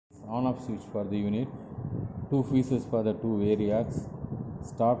on off switch for the unit, two fuses for the two variacs,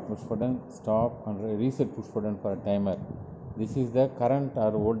 start push button, stop and reset push button for a timer. This is the current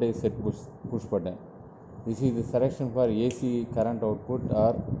or voltage set push button. This is the selection for AC current output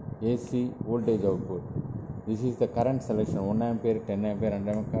or AC voltage output. This is the current selection, 1 ampere, 10 ampere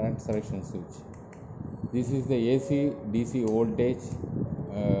and current selection switch. This is the AC DC voltage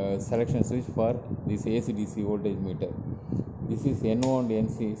selection switch for this AC DC voltage meter. This is NO and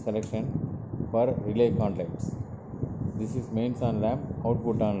NC selection for relay contacts. This is mains on lamp,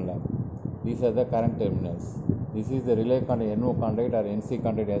 output on lamp. These are the current terminals. This is the relay contact, NO contact or NC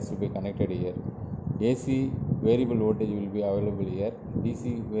contact has to be connected here. AC variable voltage will be available here.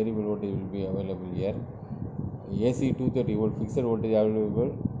 DC variable voltage will be available here. AC 230 volt fixed voltage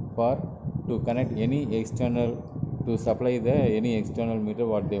available for to connect any external, to supply the any external meter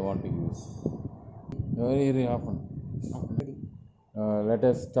what they want to use. Very often. Let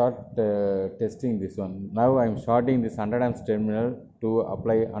us start testing this one. Now I am shorting this 100 amps terminal to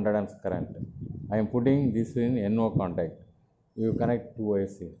apply 100 amps current. I am putting this in NO contact. You connect two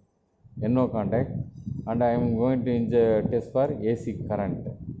wires here. NO contact, and I am going to test for AC current.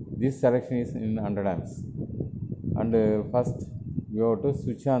 This selection is in 100 amps. And first you have to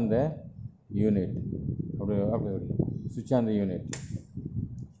switch on the unit. Switch on the unit.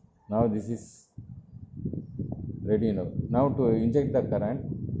 Now this is ready now. Now to inject the current,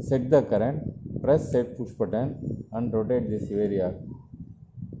 set the current, press set push button and rotate this area.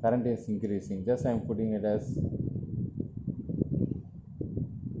 Current is increasing. Just I am putting it as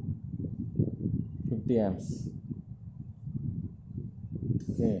 50 amps.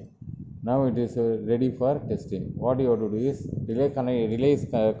 Okay. Now it is ready for testing. What you have to do is relay is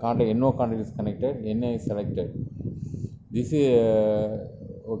contact, NO contact is connected, NA is selected. This is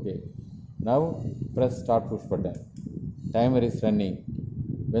okay. Now press start push button. Timer is running.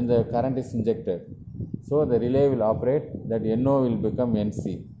 When the current is injected, so the relay will operate, that NO will become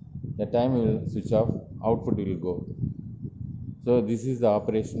NC. The time will switch off, output will go. So this is the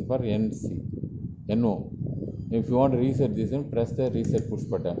operation for NC, NO. If you want to reset this one, press the reset push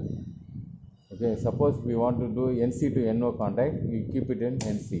button. Okay, suppose we want to do NC to NO contact, you keep it in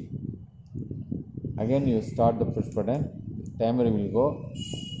NC. Again you start the push button, timer will go,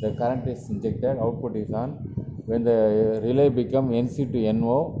 the current is injected, output is on. When the relay become NC to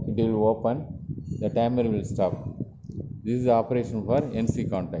NO, it will open, the timer will stop. This is the operation for NC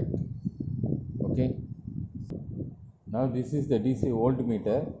contact. Okay. Now this is the DC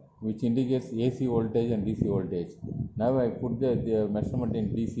voltmeter which indicates AC voltage and DC voltage. Now I put the measurement in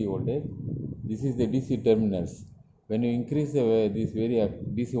DC voltage. This is the DC terminals. When you increase this variac,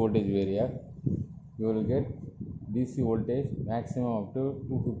 DC voltage variac, you will get DC voltage maximum up to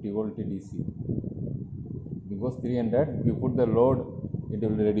 250 volt DC. Because 300, if you put the load, it will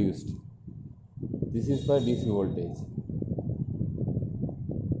be reduced. This is for DC voltage.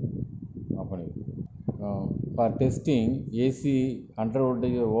 For testing AC under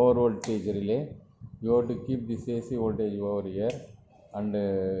voltage or over voltage relay, you have to keep this AC voltage over here, and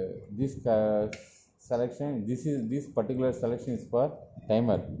this selection, this particular selection is for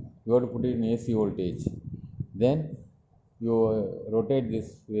timer. You have to put it in AC voltage. Then you rotate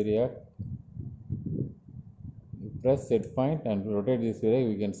this variac, press set point and rotate this variac.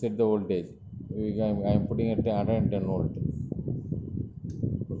 We can set the voltage. I am putting it at 110 volt.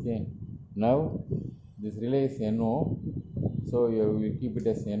 Okay. Now this relay is NO, so you will keep it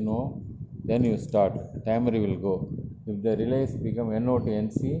as NO. Then you start. Timer will go. If the relays become NO to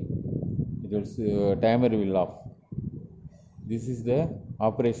NC, it will timer will off. This is the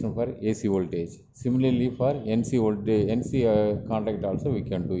operation for AC voltage. Similarly for NC voltage, NC contact also we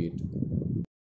can do it.